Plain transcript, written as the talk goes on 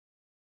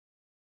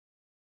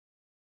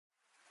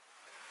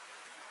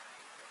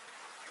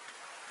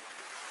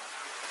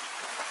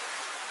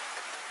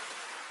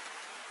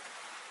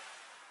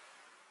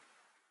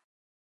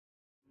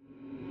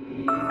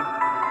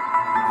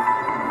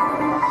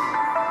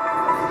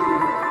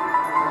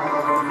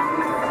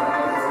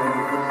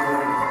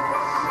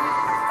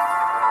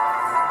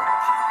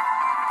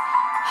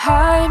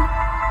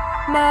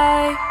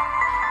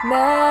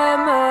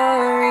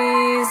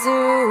memories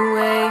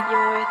away.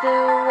 You're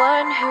the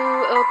one who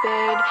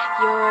obeyed,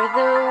 you're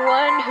the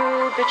one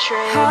who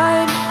betrayed.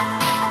 Hide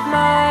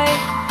my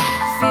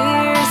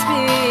fears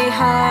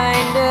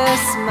behind a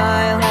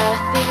smile.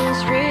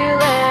 Nothing's real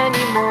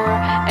anymore.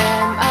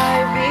 Am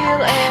I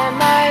real?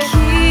 Am I?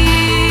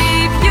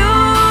 Keep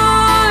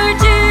your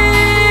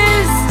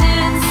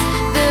distance.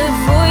 The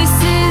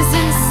voices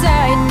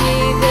inside me,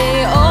 they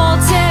all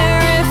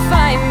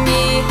terrify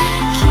me.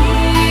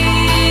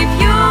 Keep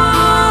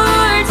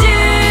your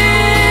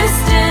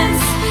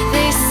distance.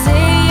 They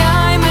say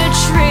I'm a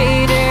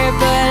traitor,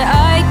 but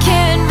I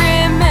can't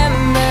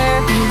remember.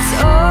 It's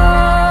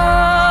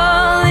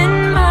all in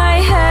my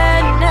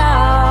head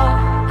now,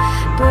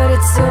 but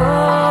it's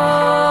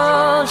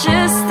all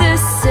just the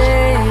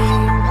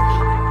same.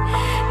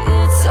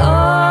 It's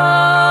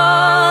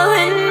all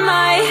in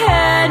my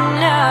head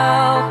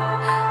now.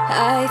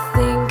 I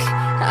think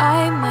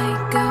I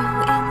might go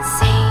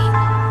insane.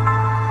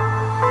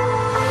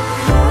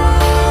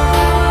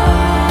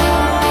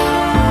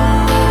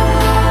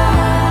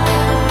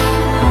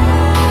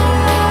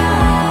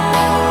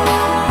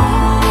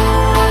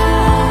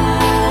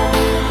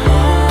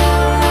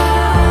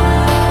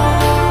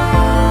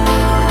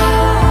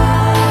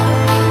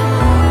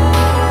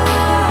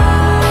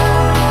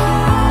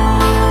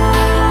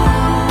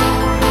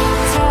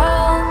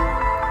 Tell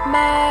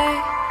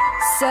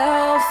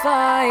myself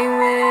I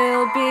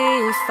will be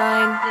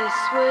fine. This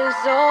was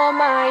all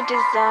my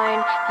design.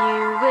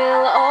 You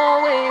will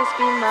always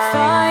be mine.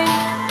 Find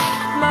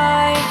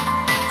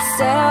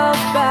myself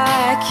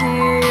back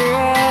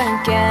here